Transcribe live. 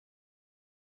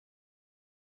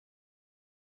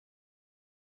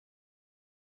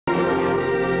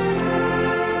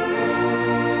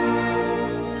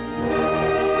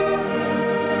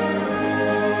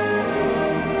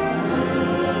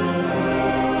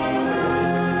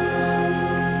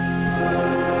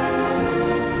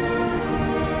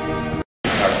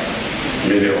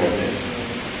qualities.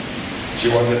 She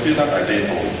was a pillar I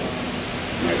didn't own.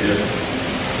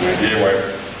 My dear wife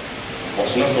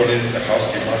was not only a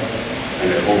housekeeper and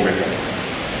a homemaker,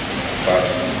 but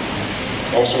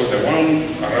also the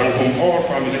one around whom all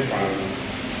family fun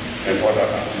and other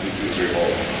activities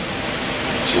revolved.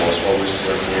 She was always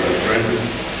cheerful and friendly.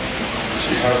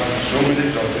 She had so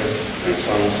many daughters and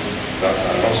sons that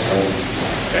I lost count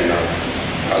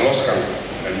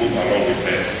and moved along with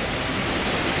her.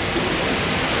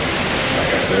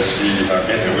 Like I said, she had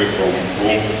been away from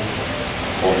home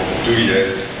for 2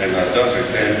 years, and I just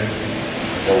returned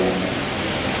from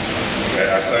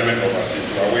the assignment overseas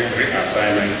to await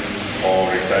reassignment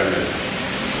or retirement.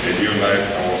 A new life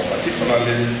I was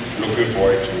particularly looking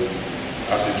forward to,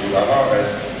 as it will allow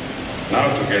us now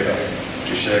together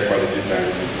to share quality time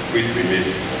which we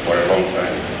missed for a long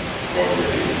time, God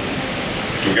willing.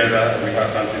 Together we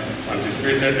have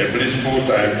anticipated a blissful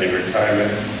time in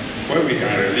retirement when we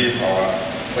can relive our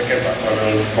 2nd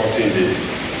Battalion 14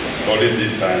 days, only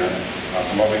this time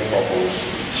as loving couples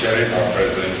sharing our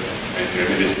present and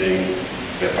reminiscing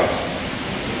the past.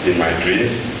 In my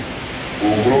dreams, we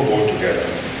will grow old together,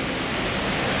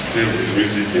 still with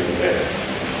music in the air,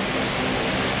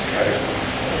 sky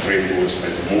of rainbows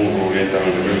and the moon rolling down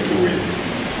the Milky Way,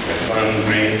 the sun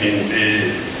bringing in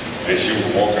day, and she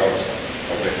would walk out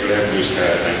of the clear blue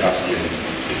sky and ask me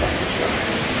if I could fly.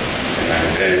 And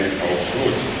then I would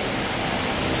float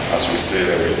as we sail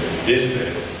away.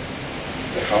 Instead,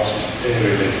 the house is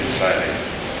eerily silent,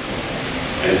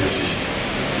 empty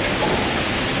and cold.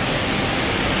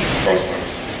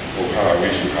 Constance, oh how I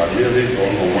wish you had merely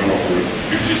gone on one of your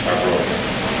duties abroad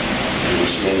and will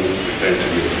soon return to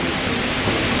me.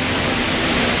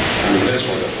 I'm blessed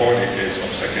for the 4 decades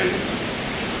of second.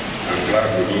 I'm glad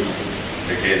we look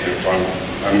again and found.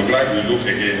 I'm glad we look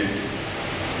again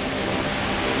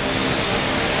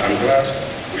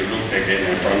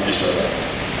and found each other.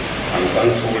 I'm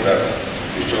thankful that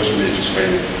you chose me to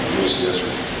spend those years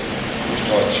with. You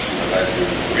touched my life in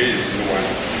ways no one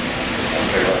has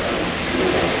ever done, no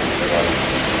one can ever do.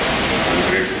 I'm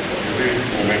grateful for every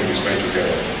moment we spent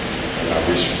together, and I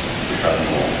wish we had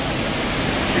more.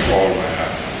 With all my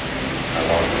heart, I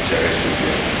love and cherish you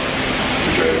here.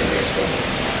 Enjoy the rest of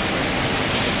us.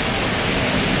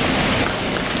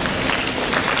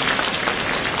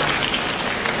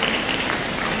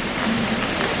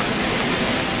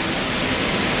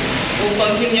 We'll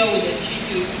continue with the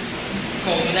tribute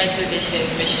from United Nations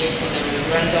Mission for the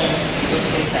Referendum in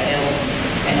Western Sahel,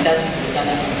 and that will be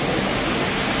Ghana Forces.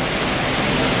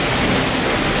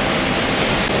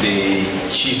 The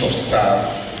Chief of Staff,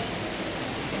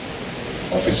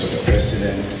 Office of the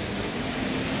President,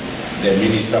 the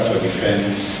Minister for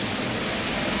Defense,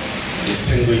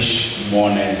 distinguished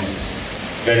mourners,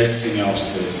 very senior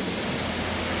officers,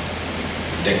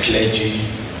 the clergy,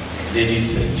 ladies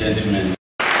and gentlemen.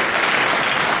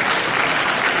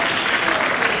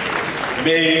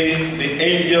 May the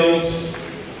angels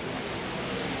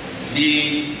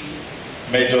lead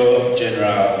Major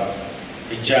General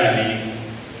Ejeani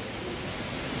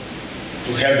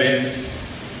to heavens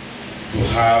to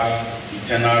have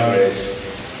eternal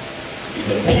rest in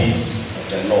the peace of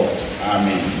the Lord.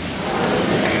 Amen.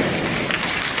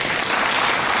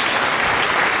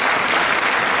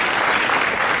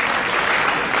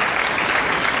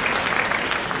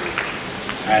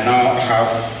 I now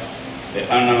have the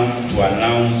honor to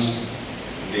announce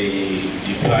the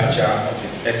departure of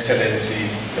His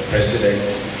Excellency, the President,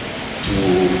 to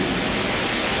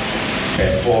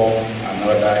perform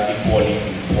another equally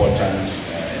important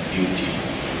duty.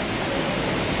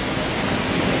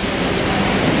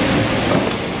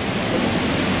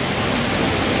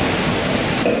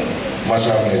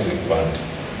 Martial Music Band.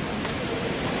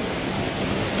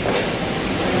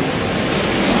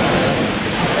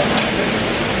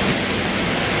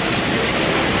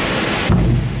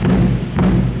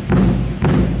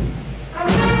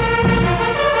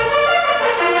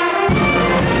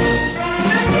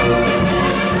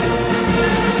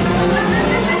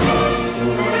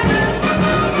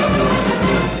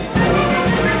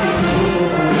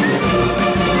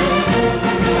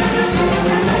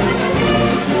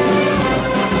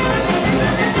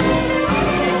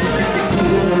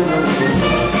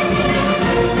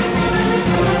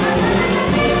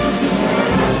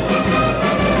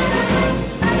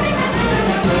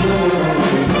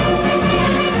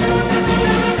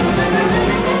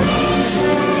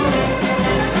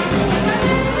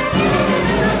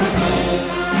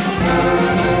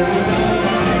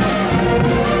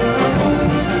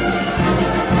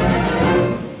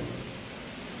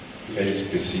 Please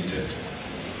be seated.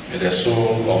 May the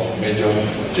soul of Major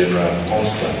General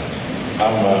Constant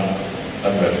Ama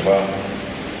Amefa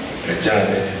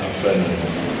Ejeani Afenu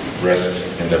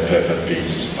rest in the perfect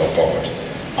peace of God.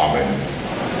 Amen.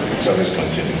 Service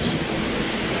continues.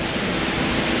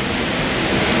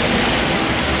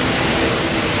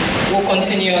 We'll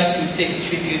continue as we take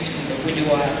tribute from the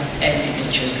widower and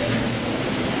the children.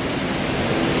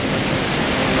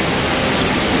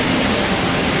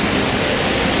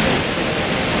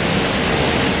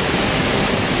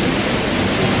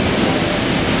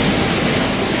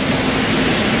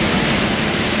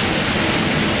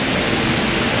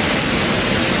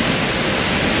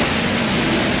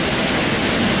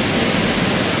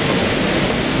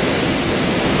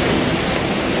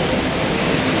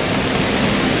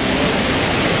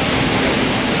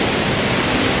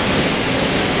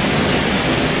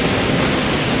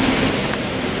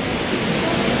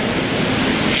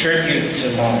 Tribute to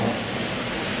Mom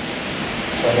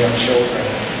from your children,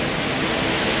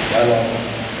 Elon,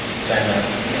 Senna,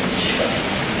 and Jiva.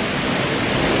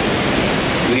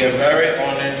 We are very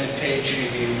honored to pay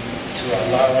tribute to a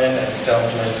loving and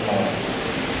selfless mom,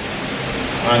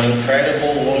 an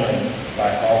incredible woman by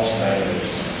all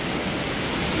standards.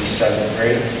 We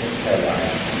celebrate her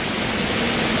life.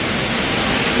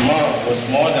 Mom was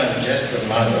more than just a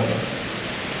mother.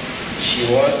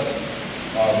 She was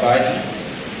our buddy,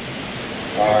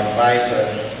 our advisor,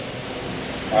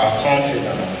 our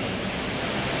confidant,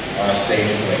 our safe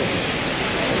place.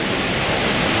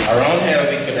 Around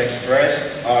her, we could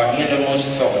express our innermost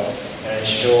thoughts and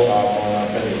show our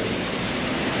vulnerabilities.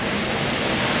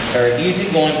 Her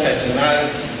easygoing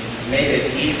personality made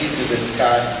it easy to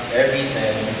discuss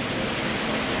everything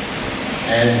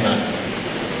and nothing.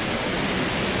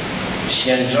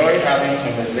 She enjoyed having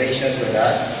conversations with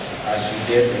us as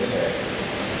we did with her.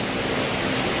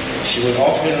 She would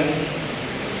often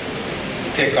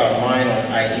pick our mind on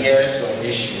ideas or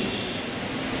issues,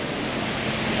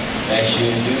 and she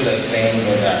would do the same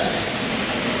with us.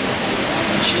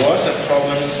 She was a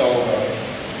problem solver,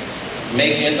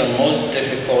 making the most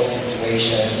difficult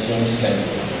situations seem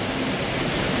simple.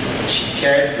 She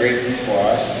cared greatly for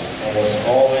us and was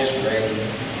always ready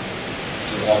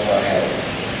to offer help.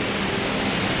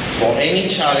 For any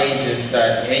challenges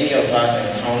that any of us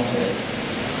encountered,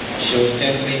 she would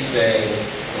simply say,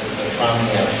 it's a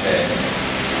family affair.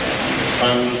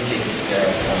 Family takes care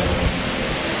of family.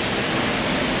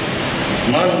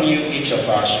 Mom knew each of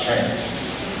our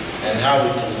strengths and how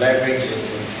we could leverage it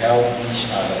to help each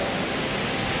other.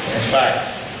 In fact,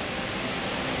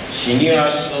 she knew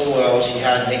us so well she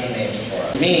had nicknames for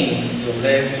us. Me, to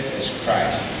live is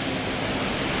Christ,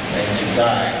 and to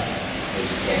die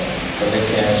is gain.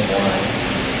 Philippians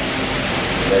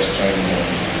 1, verse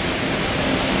 21.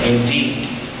 Indeed,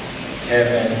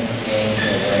 heaven gained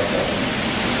her record.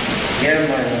 Dear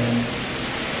money,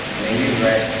 may you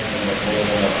rest in the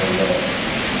bosom of the Lord.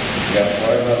 You are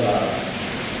forever loved.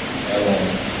 Elon,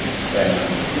 Senna,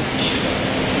 Shiva.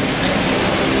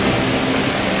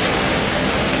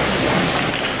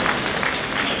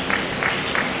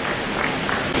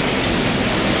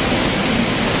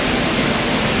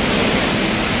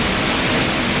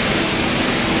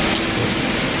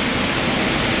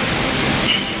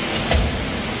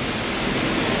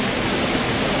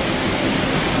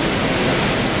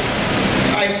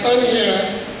 I stand here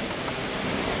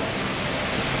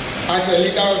as a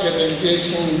leader of the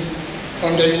delegation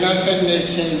from the United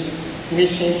Nations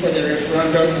Mission for the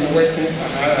Referendum in Western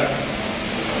Sahara,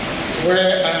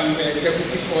 where I am the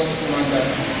Deputy Force Commander.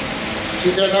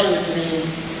 Together with me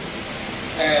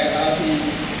are the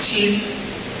Chief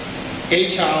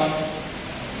HR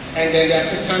and then the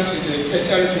Assistant to the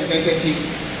Special Representative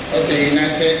of the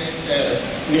United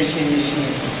Nations Mission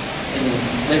in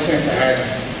Western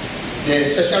Sahara, the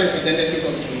Special Representative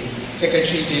of the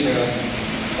Secretary General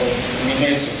of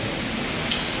MINESO.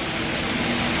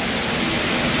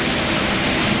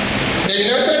 The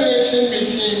United Nations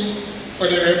Mission for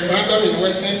the Referendum in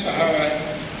Western Sahara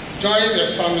joins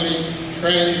the family,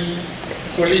 friends,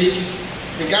 colleagues,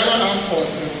 the Ghana Armed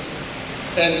Forces,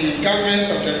 and the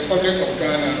government of the Republic of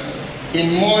Ghana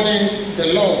in mourning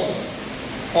the loss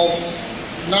of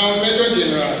now Major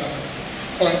General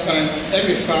Constance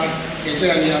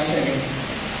Ejeani Afenu.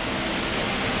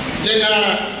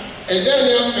 General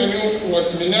Ejeani Afenu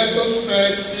was MINESO's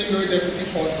first female Deputy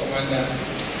Force Commander.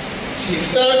 She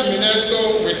served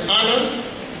MINESO with honor,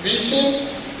 vision,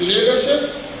 leadership,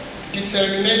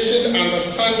 determination,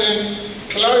 understanding,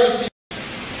 clarity,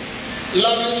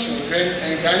 lovely children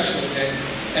and grandchildren,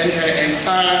 and her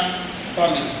entire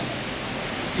family.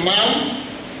 Ma'am,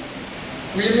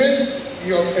 we miss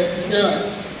your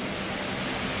perseverance.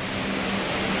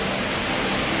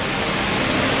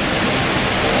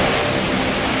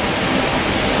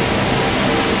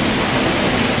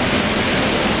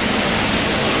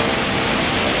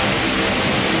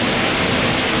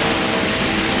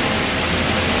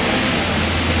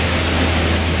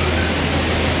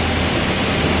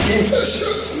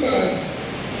 precious man.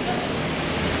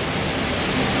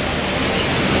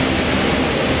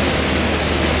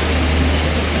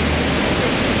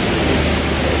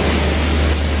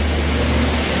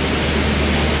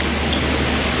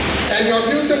 And your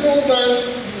beautiful dance,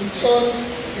 you taught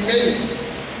many,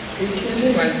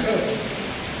 including myself.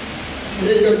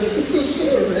 May your gentle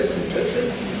soul rest in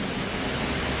perfect peace.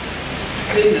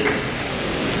 Amen.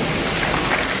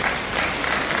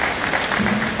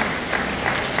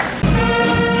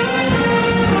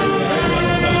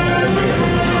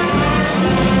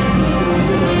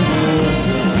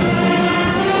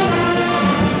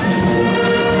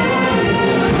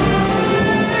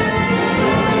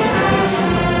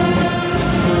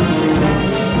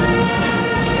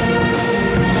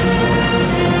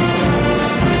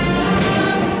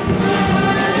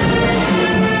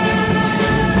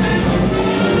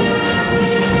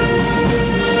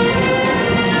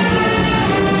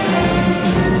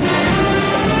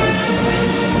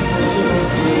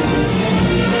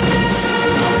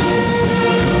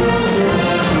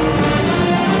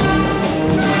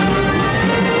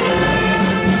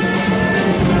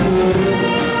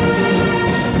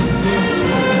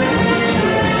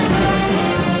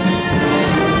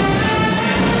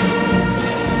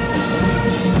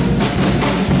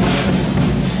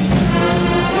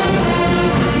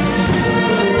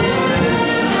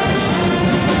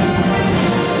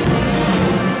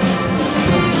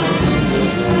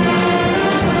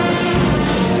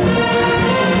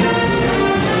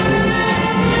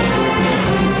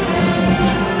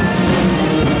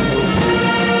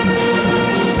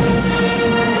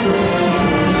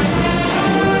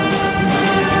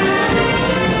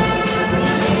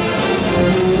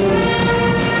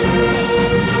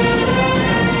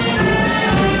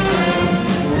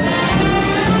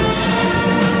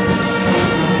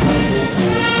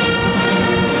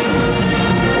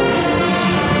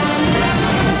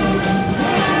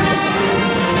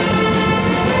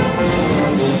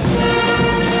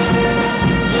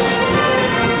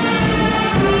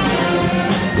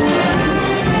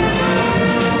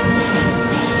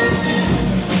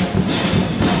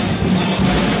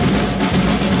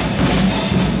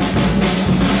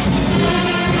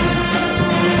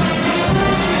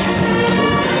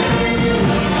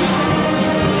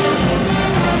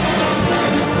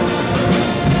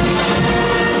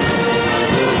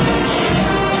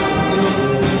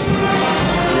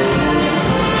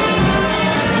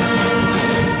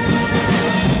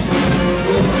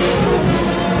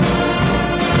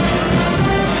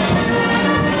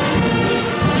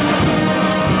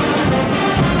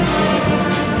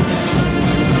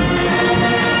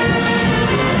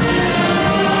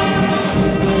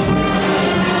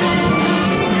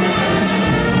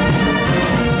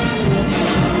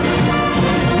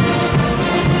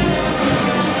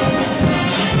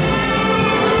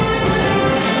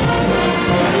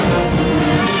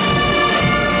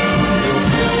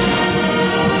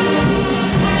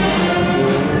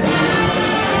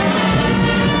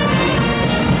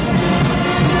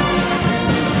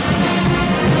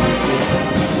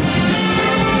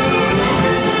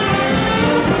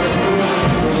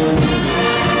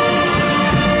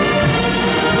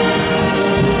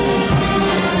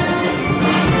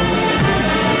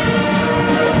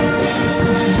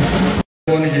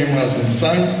 Hymn has been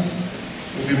sung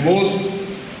with the most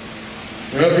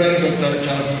Reverend Dr.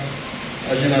 Charles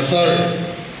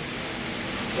Ejeani.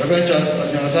 Reverend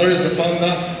Charles Ejeani is the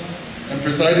founder and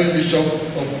presiding bishop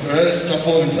of Perez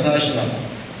Chapel International.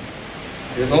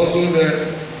 He is also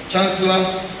the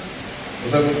chancellor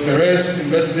of the Perez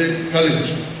University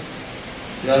College.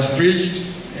 He has preached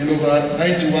in over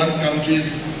 91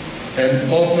 countries and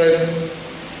authored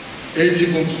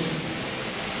 80 books.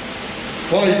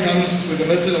 Before he comes with the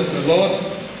message of the Lord,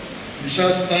 we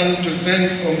shall stand to sing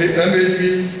from the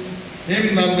MHB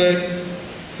hymn number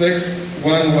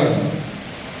 611.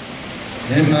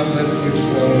 Hymn number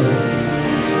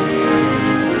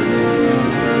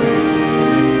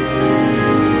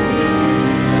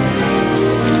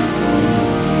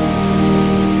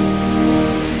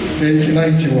Page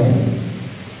 91.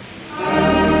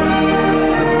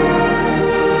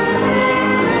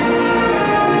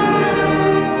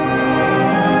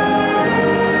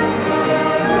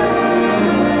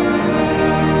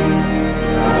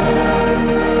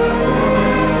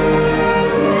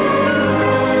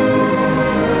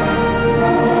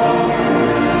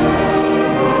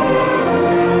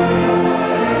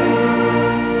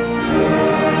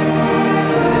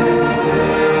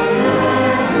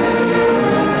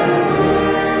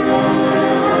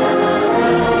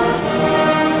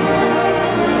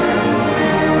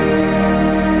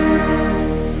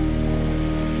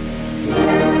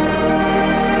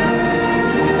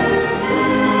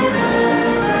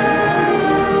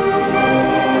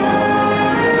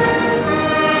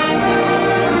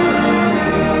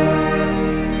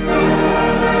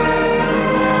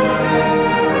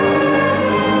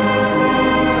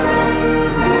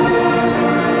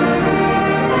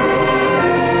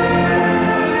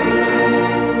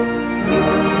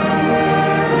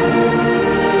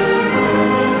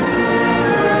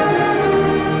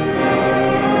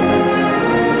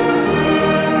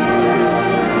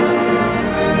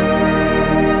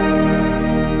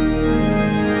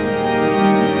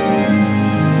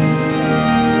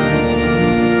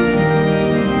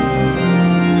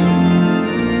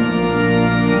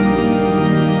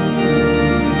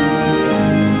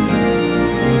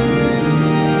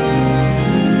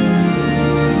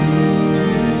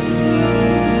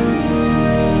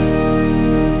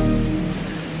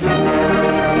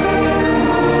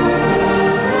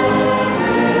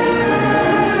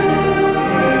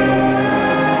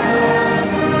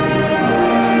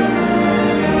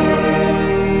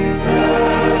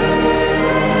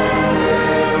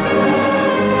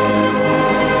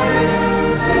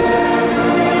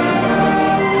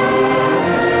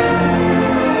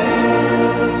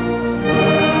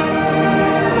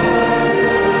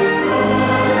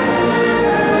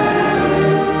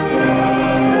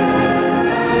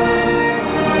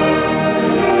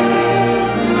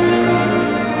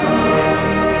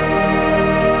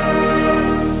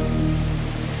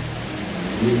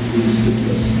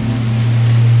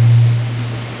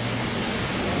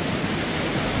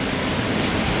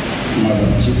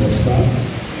 Chief of Staff,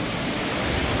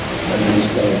 the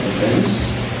Minister of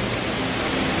Defense,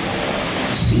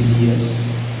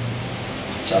 CDS,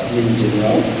 Chaplain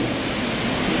General,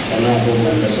 honorable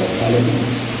members of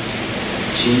Parliament,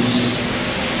 chiefs,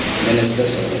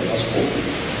 ministers of the gospel,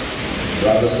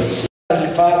 brothers and sisters.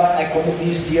 Heavenly Father, I commit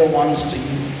these dear ones to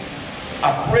you.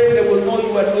 I pray they will know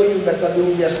you and know you better. They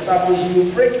will be established. You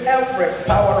will break every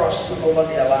power of sin over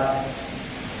their lives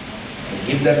and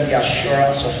give them the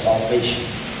assurance of salvation.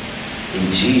 In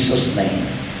Jesus' name,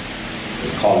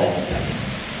 we call it done.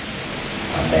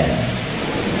 Amen.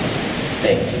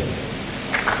 Thank you.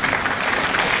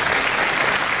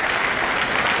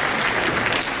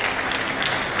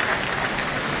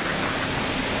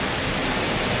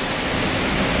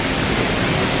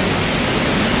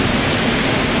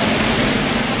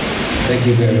 Thank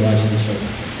you very much, Bishop.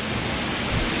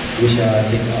 We shall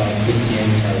take our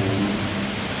Christian charity,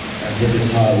 and this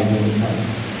is how we will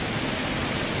come.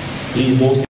 Please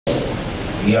don't.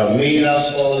 You have made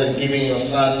us all in giving your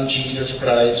Son, Jesus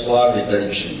Christ, for our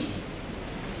redemption.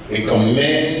 We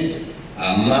commend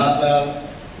our mother,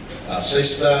 our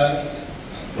sister,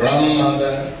 our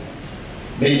grandmother,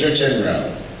 Major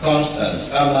General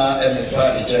Constance Ama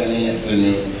Emefa Ejeani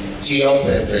Afenu to your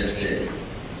perfect care,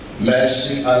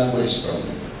 mercy and wisdom,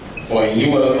 for in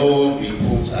you alone we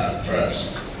put our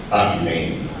trust.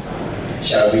 Amen.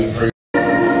 Shall we pray?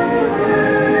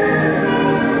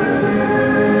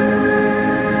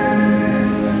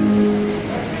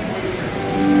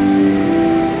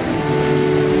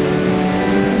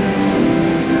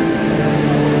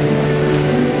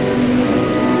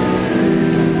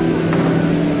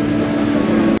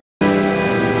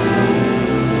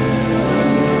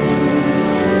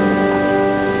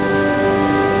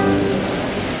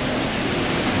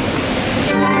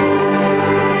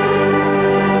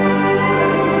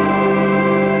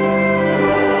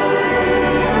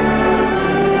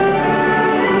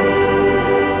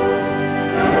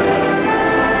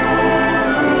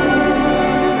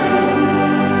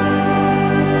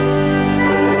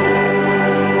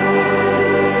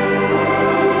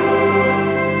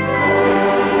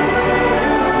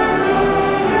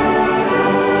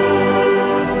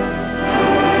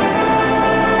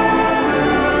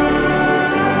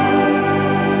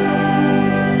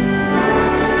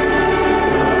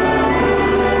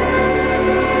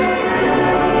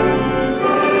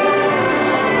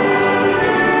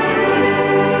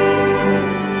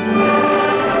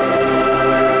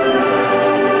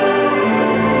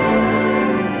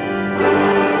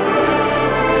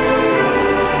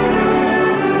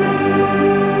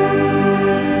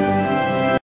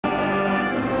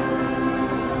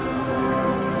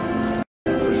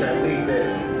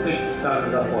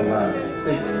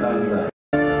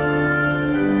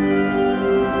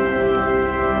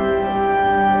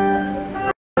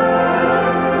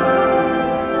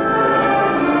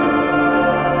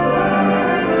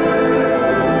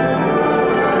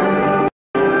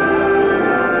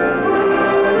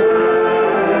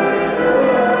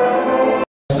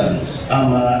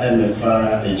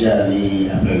 Ejeani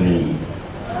Afenu.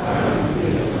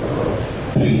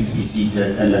 Please be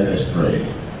seated and let us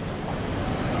pray.